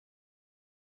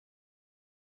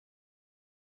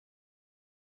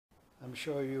I'm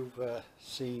sure you've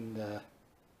seen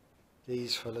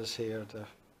these fellas here.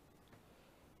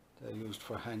 They're used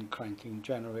for hand cranking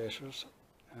generators.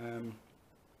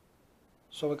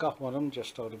 So I got one of them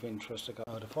just out of interest.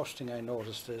 The first thing I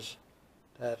noticed is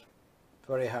that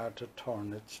very hard to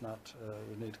turn. It's not,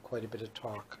 you need quite a bit of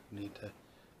torque. You need a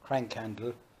crank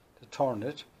handle to turn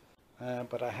it.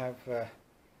 But I have a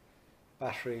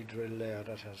battery drill there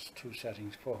that has two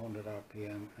settings, 400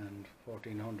 RPM and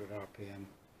 1400 RPM.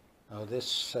 Now this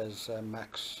says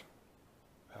max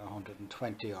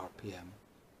 120 RPM.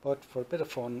 But for a bit of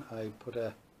fun I put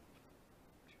a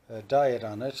diode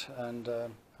on it, and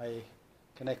I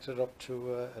connected up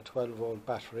to a 12 volt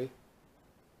battery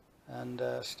and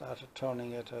started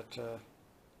turning it at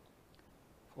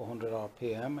 400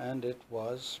 RPM, and it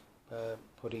was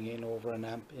putting in over an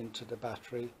amp into the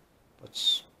battery.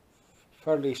 But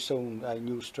fairly soon I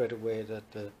knew straight away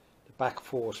that the back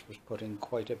force was putting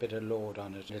quite a bit of load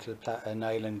on it. Little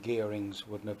nylon gearings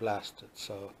wouldn't have lasted.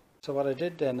 So what I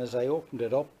did then is I opened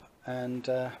it up and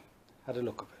had a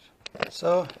look at it.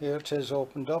 So here it is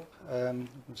opened up. You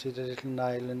can see the little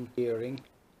nylon gearing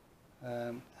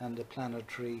and the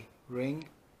planetary ring,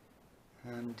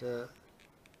 and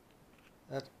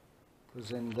that goes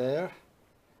in there.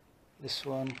 This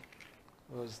one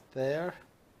goes there,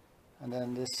 and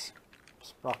then this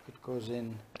sprocket goes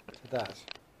in to that.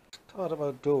 Thought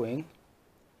about doing.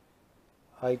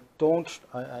 I don't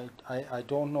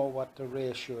know what the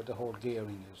ratio of the whole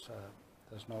gearing is.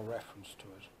 There's no reference to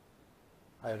it.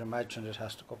 I would imagine it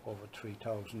has to go up over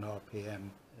 3000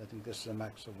 RPM. I think this is a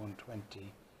max of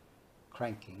 120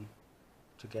 cranking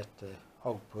to get the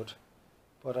output.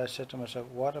 But I said to myself,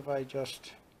 what if I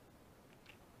just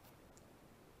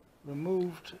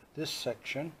removed this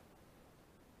section,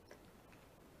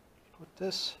 put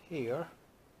this here,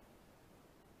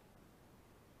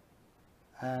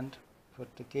 and put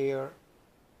the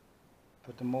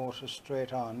motor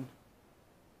straight on,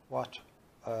 what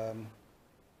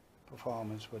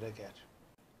performance would I get?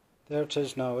 There it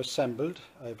is now assembled.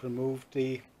 I've removed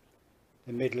the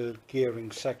middle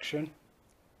gearing section,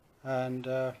 and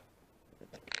it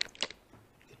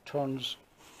turns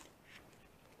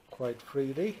quite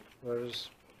freely,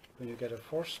 whereas when you get it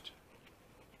first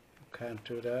you can't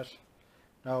do that.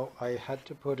 Now I had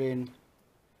to put in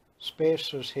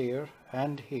spacers here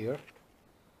and here,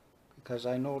 because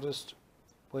I noticed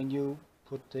when you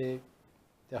put the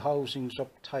housings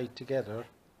up tight together,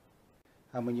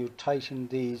 and when you tighten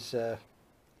these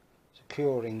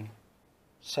securing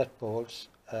set bolts,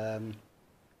 I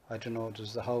don't know,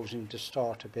 does the housing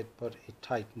distort a bit, but it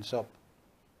tightens up.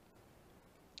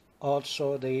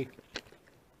 Also the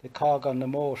cog on the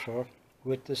motor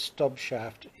with the stub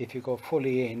shaft, if you go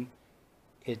fully in,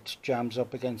 it jams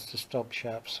up against the stub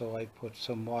shaft, so I put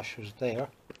some washers there.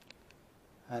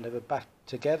 And I have it back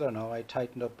together now. I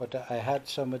tightened up, but I had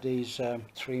some of these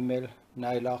 3mm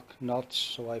nylock nuts,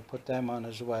 so I put them on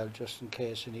as well, just in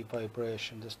case any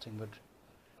vibration, this thing would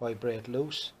vibrate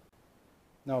loose.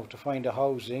 Now to find a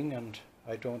housing, and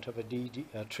I don't have a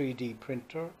 3D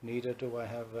printer, neither do I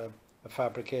have a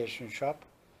fabrication shop,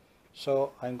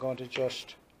 so I'm going to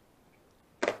just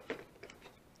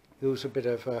use a bit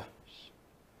of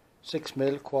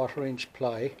 6mm 1/4 inch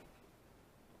ply,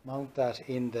 mount that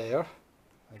in there.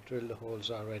 I drilled the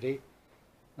holes already.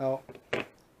 Now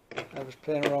I was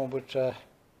playing around with a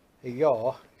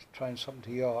yaw, trying something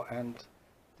to yaw, and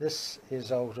this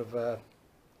is out of a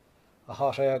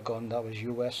hot air gun that was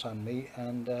US on me,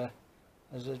 and I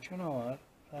said, you know what,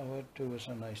 I would do is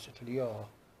a nice little yaw.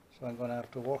 So I'm going to have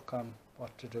to work on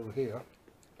what to do here.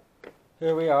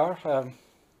 Here we are, a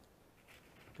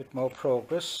bit more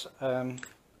progress.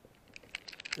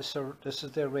 This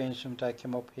is the arrangement I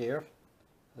came up here.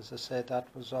 As I said, that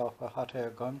was off a hot air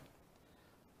gun.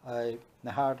 In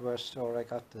the hardware store I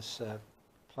got this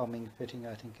plumbing fitting.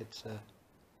 I think it's a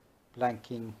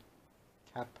blanking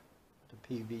cap, the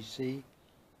PVC,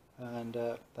 and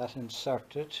that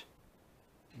inserted,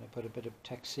 and I put a bit of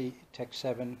Tech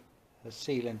 7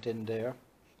 sealant in there.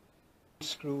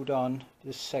 Screwed on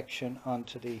this section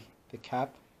onto the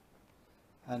cap,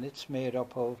 and it's made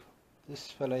up of, this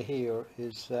fella here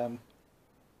is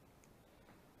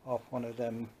off one of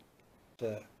them,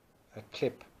 a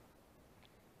clip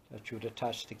that you'd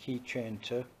attach the keychain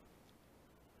to.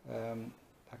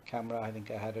 That camera, I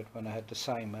think I had it when I had the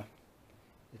Sima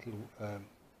little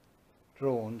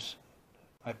drones.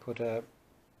 I put 2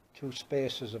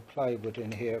 spacers of plywood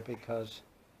in here because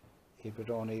it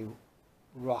would only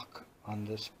rock on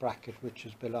this bracket which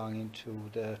is belonging to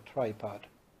the tripod.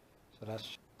 So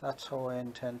that's how I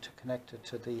intend to connect it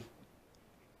to the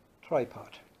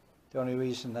tripod. The only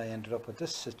reason I ended up with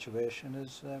this situation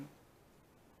is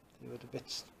They were the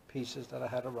bits, pieces that I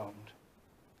had around.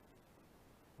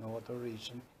 No other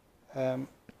reason.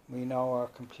 We now are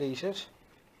completed.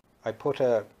 I put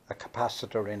a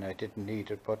capacitor in. I didn't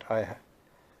need it, but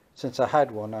since I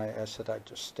had one, I said I'd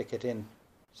just stick it in.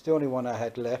 It's the only one I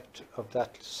had left of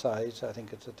that size. I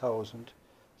think it's 1,000.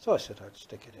 So I said I'd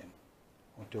stick it in.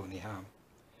 Won't do any harm.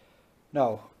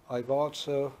 Now, I've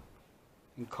also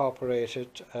incorporated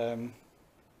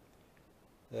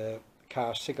the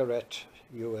car cigarette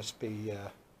USB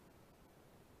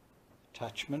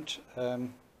attachment. The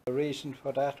reason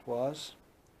for that was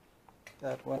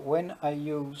that when I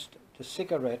used the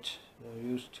cigarette, I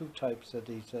used two types of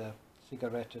these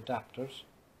cigarette adapters.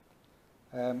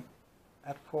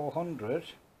 At 400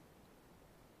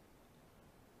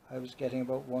 I was getting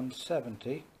about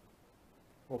 170,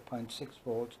 4.6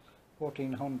 volts,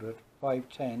 1400,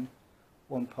 510,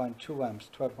 1.2 amps,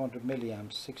 1200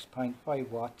 milliamps, 6.5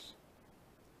 watts.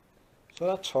 So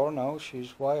that's her now.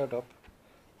 She's wired up,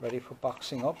 ready for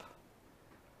boxing up.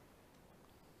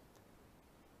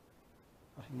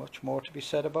 Nothing much more to be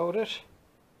said about it.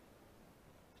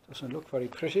 Doesn't look very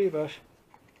pretty, but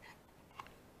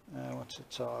once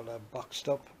it's all boxed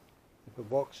up, if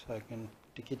it works, I can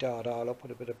dicky-dot all up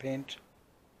with a bit of paint.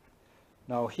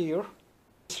 Now here,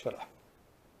 this fella.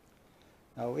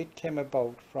 Now it came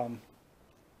about from,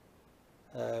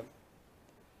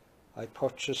 I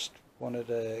purchased one of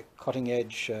the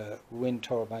cutting-edge wind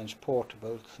turbines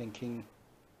portable, thinking,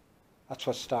 that's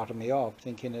what started me off,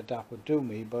 thinking that would do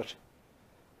me, but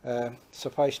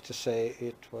suffice to say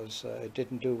it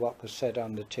didn't do what was said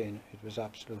on the tin. It was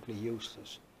absolutely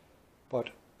useless.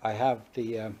 But I have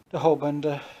the hub and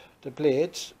the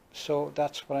blades, so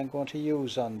that's what I'm going to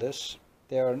use on this.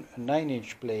 They're a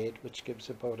 9-inch blade, which gives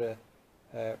about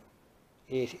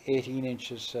 18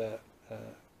 inches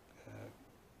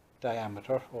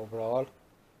diameter overall,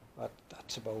 but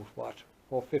that's about what,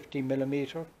 450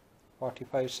 millimeter,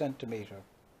 45 centimeter.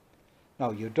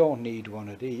 Now you don't need one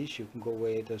of these. You can go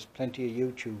away, there's plenty of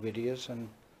YouTube videos on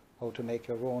how to make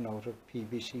your own out of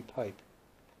PVC pipe.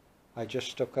 I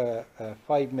just stuck a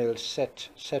 5mm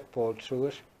set bolt through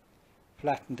it,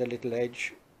 flattened the little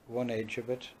edge, one edge of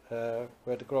it,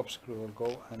 where the grub screw will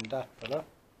go, and that fella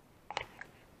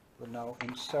will now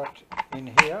insert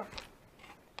in here,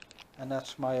 and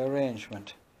that's my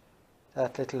arrangement.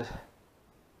 That little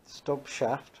stub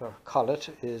shaft or collet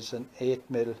is an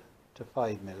 8mm to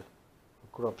 5mm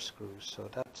grub screws, so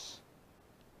that's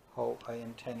how I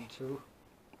intend to.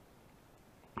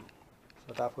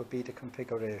 So that would be the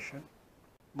configuration.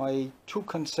 My two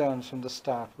concerns from the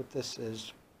start with this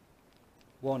is,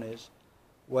 one is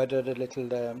whether the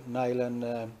little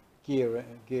nylon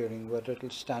gearing, whether it'll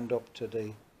stand up to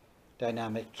the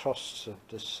dynamic thrusts of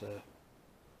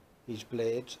these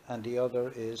blades, and the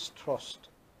other is thrust.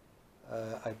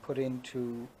 I put in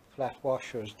two flat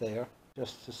washers there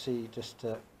just to see,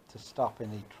 to stop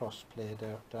any thrust play.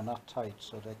 They're not tight,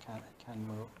 so they can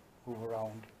move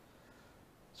around.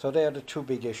 So they are the two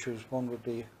big issues. One would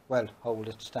be, well, how will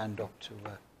it stand up to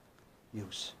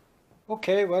use?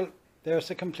 Okay, well, there's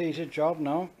the completed job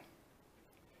now.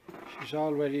 She's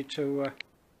all ready to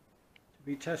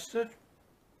be tested.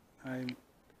 I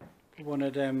put one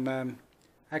of them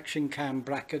action cam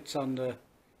brackets on the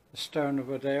stern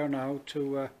over there now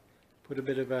to put a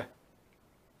bit of a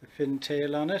fin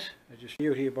tail on it. The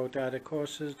beauty about that, of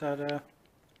course, is that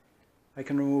I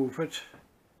can remove it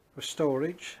for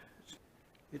storage.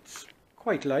 It's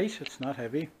quite light, it's not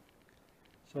heavy.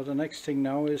 So the next thing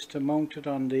now is to mount it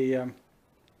on the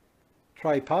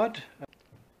tripod.